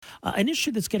An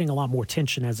issue that's getting a lot more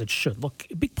attention as it should. Look,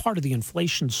 a big part of the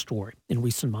inflation story in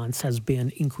recent months has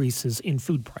been increases in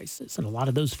food prices. And a lot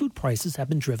of those food prices have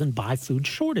been driven by food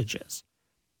shortages.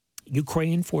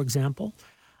 Ukraine, for example,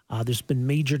 there's been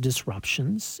major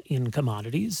disruptions in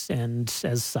commodities, and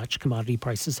as such, commodity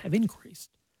prices have increased.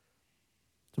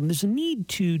 So there's a need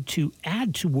to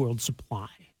add to world supply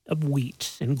of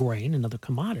wheat and grain and other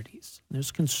commodities.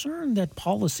 There's concern that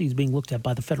policies being looked at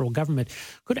by the federal government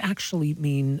could actually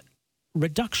mean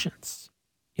reductions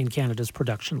in Canada's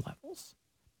production levels.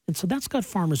 And so that's got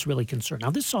farmers really concerned.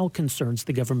 Now, this all concerns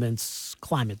the government's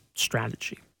climate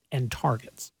strategy and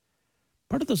targets.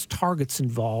 Part of those targets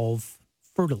involve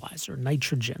fertilizer,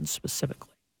 nitrogen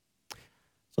specifically.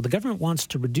 So the government wants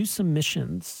to reduce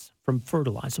emissions from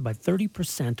fertilizer by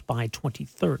 30% by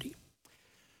 2030.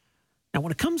 Now,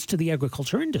 when it comes to the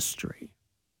agriculture industry,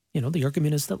 the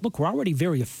argument is that, look, we're already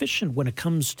very efficient when it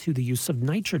comes to the use of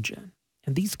nitrogen.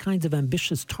 And these kinds of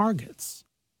ambitious targets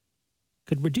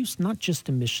could reduce not just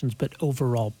emissions, but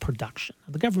overall production.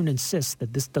 Now, the government insists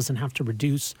that this doesn't have to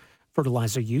reduce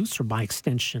fertilizer use or, by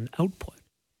extension, output.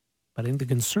 But I think the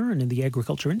concern in the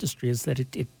agriculture industry is that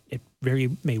it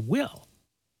very may will.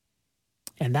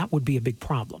 And that would be a big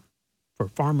problem for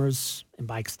farmers and,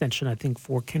 by extension, I think,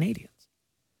 for Canadians.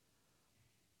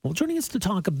 Well, joining us to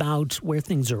talk about where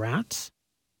things are at,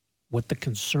 what the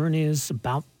concern is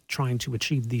about trying to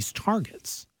achieve these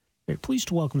targets. Very pleased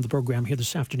to welcome to the program here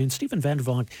this afternoon Stephen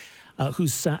Vandervonk,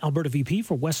 who's Alberta VP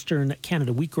for Western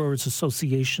Canada Wheat Growers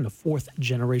Association, a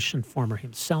fourth-generation farmer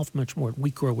himself, much more at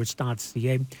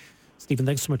wheatgrowers.ca. Stephen,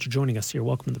 thanks so much for joining us here.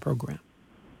 Welcome to the program.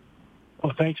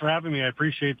 Well, thanks for having me. I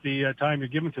appreciate the time you're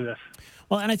giving to this.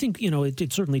 Well, and I think,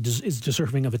 it certainly is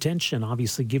deserving of attention,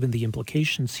 obviously, given the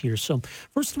implications here. So,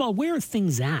 first of all, where are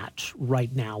things at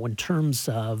right now in terms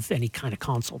of any kind of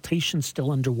consultation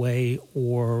still underway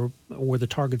or the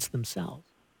targets themselves?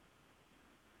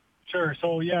 Sure.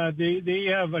 So, yeah, they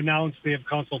have announced they have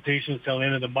consultations till the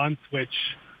end of the month, which,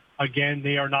 again,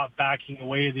 they are not backing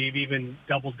away. They've even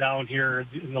doubled down here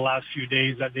in the last few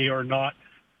days that they are not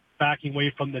backing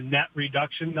away from the net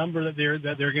reduction number that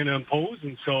they're going to impose.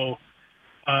 And so,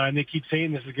 and they keep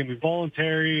saying this is going to be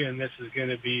voluntary and this is going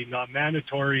to be not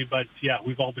mandatory. But yeah,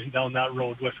 we've all been down that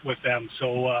road with them.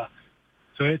 So,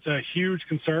 so it's a huge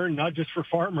concern, not just for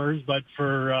farmers, but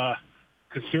for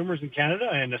consumers in Canada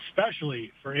and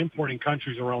especially for importing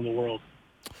countries around the world.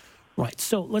 Right.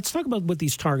 So let's talk about what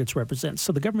these targets represent.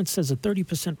 So the government says a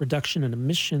 30% reduction in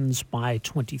emissions by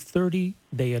 2030.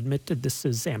 They admit that this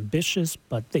is ambitious,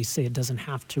 but they say it doesn't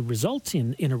have to result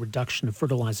in a reduction of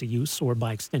fertilizer use or,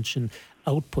 by extension,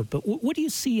 output. But what do you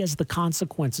see as the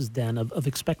consequences then of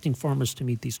expecting farmers to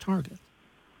meet these targets?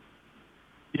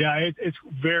 Yeah, it's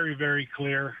very, very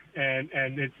clear,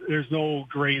 and there's no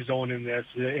gray zone in this.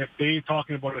 If they're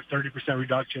talking about a 30%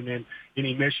 reduction in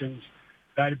emissions,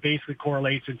 that basically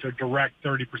correlates into a direct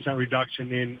 30%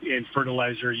 reduction in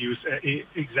fertilizer use,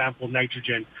 example,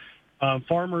 nitrogen.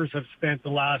 Farmers have spent the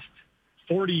last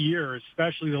 40 years,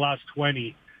 especially the last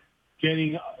 20,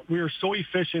 we are so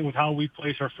efficient with how we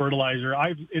place our fertilizer.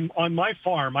 On my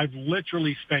farm, I've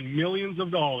literally spent millions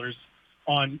of dollars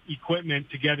on equipment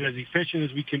to get it as efficient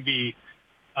as we can be.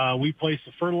 We place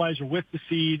the fertilizer with the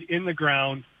seed in the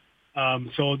ground.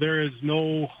 So there is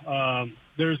no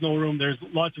room. There's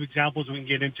lots of examples we can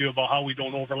get into about how we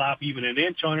don't overlap even an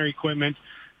inch on our equipment,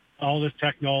 all this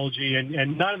technology,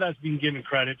 and none of that's being given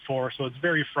credit for. So it's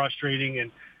very frustrating,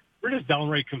 and we're just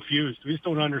downright confused. We just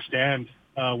don't understand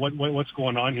what's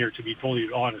going on here, to be totally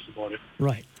honest about it.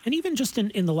 Right. And even just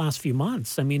in the last few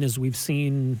months, I mean, as we've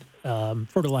seen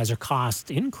fertilizer costs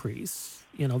increase,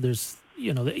 there's,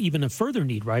 even a further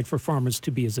need, right, for farmers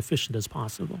to be as efficient as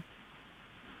possible.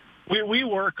 We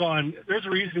work on, there's a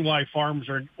reason why farms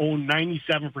are owned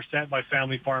 97% by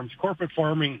family farms. Corporate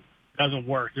farming doesn't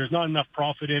work. There's not enough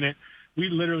profit in it. We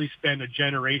literally spend a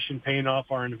generation paying off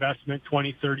our investment,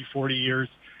 20, 30, 40 years.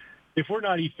 If we're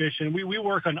not efficient, we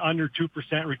work on under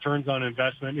 2% returns on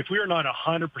investment. If we are not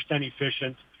 100%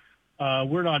 efficient,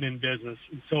 we're not in business.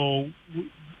 And so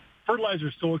fertilizer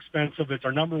is so expensive. It's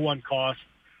our number one cost.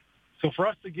 So for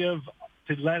us to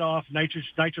let off nitrous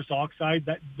oxide,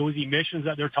 those emissions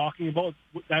that they're talking about,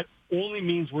 that only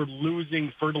means we're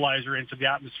losing fertilizer into the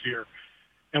atmosphere.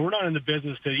 And we're not in the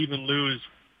business to even lose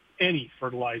any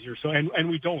fertilizer. So, and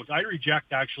we don't. I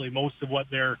reject actually most of what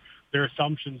their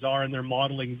assumptions are and their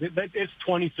modeling. It's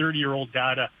 20, 30-year-old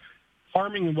data.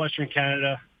 Farming in Western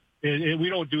Canada, we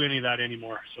don't do any of that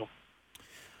anymore. So.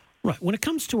 Right. When it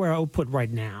comes to our output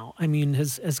right now, I mean,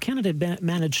 has Canada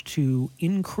managed to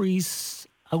increase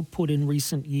output in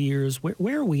recent years?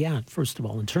 Where are we at, first of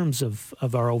all, in terms of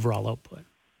our overall output?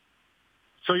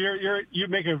 So you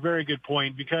make a very good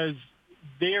point, because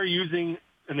they are using,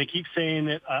 and they keep saying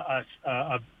that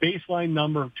a baseline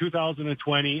number of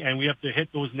 2020, and we have to hit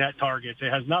those net targets.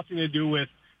 It has nothing to do with,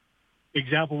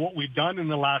 example, what we've done in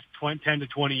the last 10 to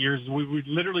 20 years. We would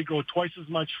literally grow twice as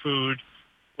much food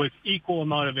with equal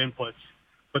amount of inputs.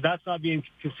 But that's not being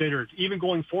considered. Even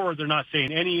going forward, they're not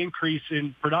saying any increase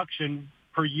in production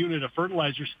per unit of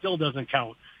fertilizer still doesn't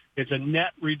count. It's a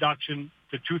net reduction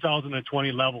to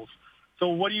 2020 levels. So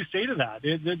what do you say to that?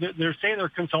 They're saying they're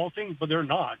consulting, but they're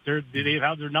not. They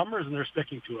have their numbers and they're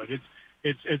sticking to it.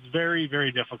 It's very,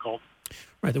 very difficult.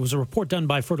 Right. There was a report done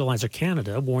by Fertilizer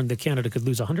Canada warned that Canada could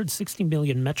lose 160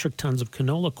 million metric tons of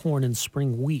canola, corn, and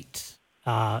spring wheat,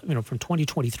 from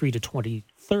 2023 to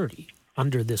 2030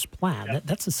 under this plan. Yeah.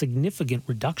 That's a significant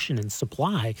reduction in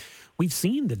supply. We've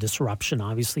seen the disruption,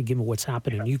 obviously, given what's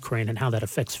happened in Ukraine and how that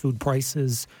affects food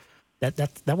prices.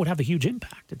 That would have a huge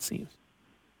impact, it seems.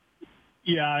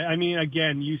 Yeah, I mean,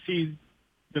 again, you see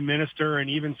the minister and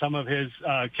even some of his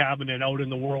cabinet out in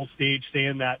the world stage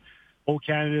saying that,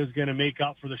 Canada is going to make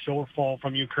up for the shortfall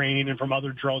from Ukraine and from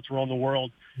other droughts around the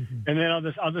world. Mm-hmm. And then on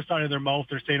this other side of their mouth,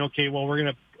 they're saying, okay, well, we're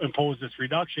going to impose this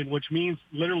reduction, which means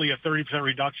literally a 30%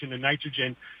 reduction in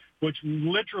nitrogen, which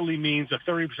literally means a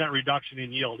 30% reduction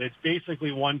in yield. It's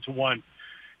basically one-to-one.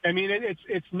 I mean,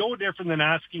 it's no different than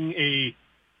asking a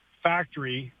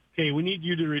factory, okay, we need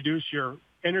you to reduce your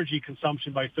energy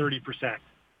consumption by 30%.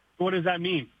 What does that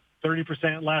mean?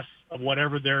 30% less of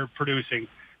whatever they're producing.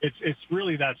 It's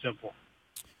really that simple.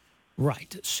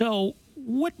 Right. So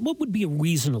what would be a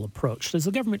reasonable approach? Does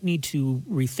the government need to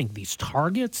rethink these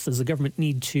targets? Does the government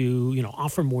need to,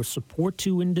 offer more support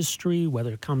to industry,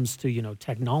 whether it comes to,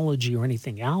 technology or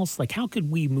anything else? Like, how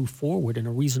could we move forward in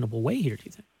a reasonable way here, do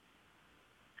you think?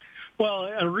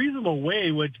 Well, a reasonable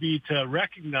way would be to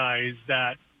recognize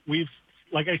that we've,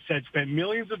 like I said, spent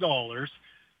millions of dollars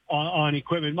on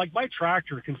equipment. Like, my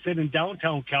tractor can sit in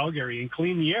downtown Calgary and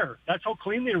clean the air. That's how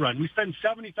clean they run. We spend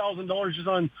 $70,000 just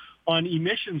on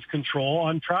emissions control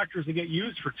on tractors that get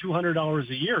used for $200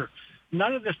 a year.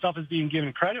 None of this stuff is being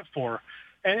given credit for.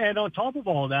 And on top of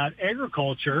all that,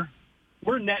 agriculture,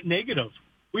 we're net negative.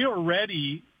 We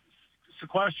already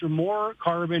sequester more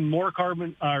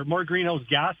greenhouse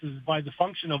gases by the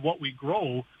function of what we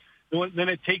grow than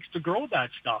it takes to grow that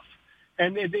stuff.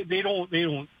 And they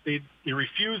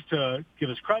refuse to give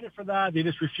us credit for that. They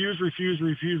just refuse.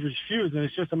 And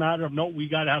it's just a matter of, no, we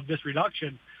got to have this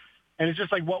reduction. And it's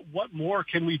just like, what more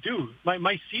can we do?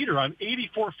 My cedar, I'm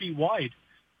 84 feet wide.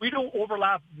 We don't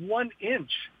overlap 1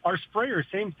 inch. Our sprayer,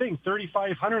 same thing,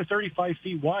 135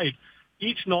 feet wide.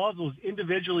 Each nozzle is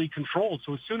individually controlled.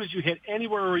 So as soon as you hit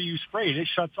anywhere where you spray it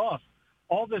shuts off.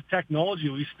 All this technology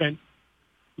we spent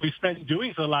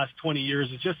doing for the last 20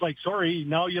 years is just like, sorry,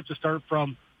 now you have to start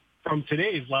from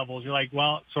today's levels. You're like,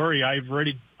 well, sorry,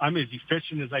 I'm as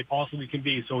efficient as I possibly can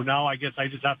be. So now I guess I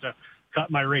just have to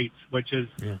cut my rates, which is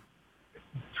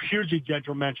hugely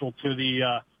detrimental to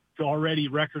the to already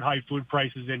record high food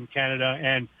prices in Canada.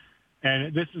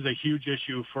 And this is a huge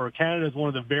issue for Canada. Is one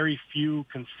of the very few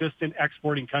consistent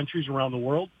exporting countries around the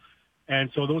world. And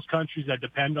so those countries that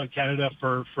depend on Canada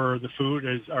for the food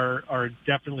are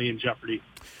definitely in jeopardy.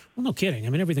 Well, no kidding. I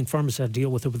mean, everything farmers had to deal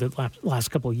with over the last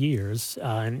couple of years,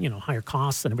 and higher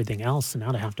costs and everything else, and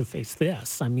now to have to face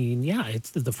this. I mean,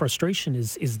 it's the frustration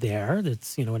is there.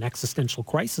 It's an existential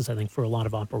crisis, I think, for a lot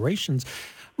of operations.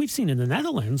 We've seen in the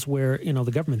Netherlands where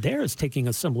the government there is taking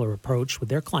a similar approach with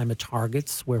their climate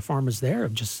targets, where farmers there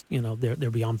have just they're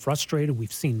beyond frustrated.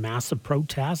 We've seen massive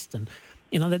protests and.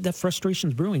 That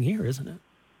frustration's brewing here, isn't it?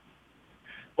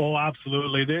 Oh,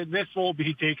 absolutely. This won't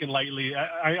be taken lightly.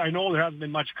 I know there hasn't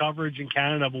been much coverage in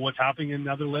Canada about what's happening in the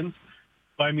Netherlands,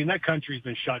 but I mean, that country's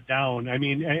been shut down. I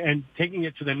mean, and taking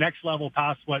it to the next level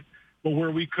past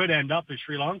where we could end up is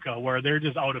Sri Lanka, where they're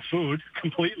just out of food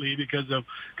completely because of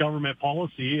government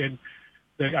policy. And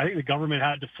I think the government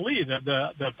had to flee.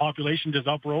 The population just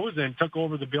uprose and took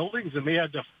over the buildings, and they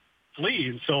had to flee.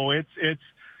 And so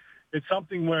it's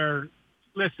something where,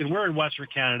 listen, we're in Western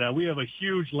Canada. We have a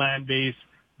huge land base,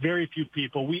 very few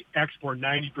people. We export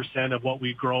 90% of what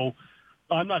we grow.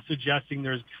 I'm not suggesting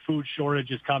there's food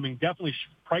shortages coming. Definitely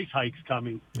price hikes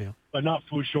coming, but not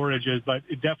food shortages. But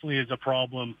it definitely is a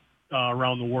problem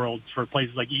around the world for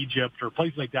places like Egypt or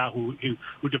places like that who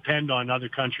depend on other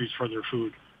countries for their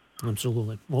food.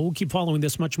 Absolutely. Well, we'll keep following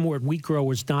this much more at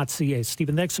wheatgrowers.ca.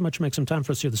 Stephen, thanks so much for making some time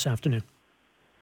for us here this afternoon.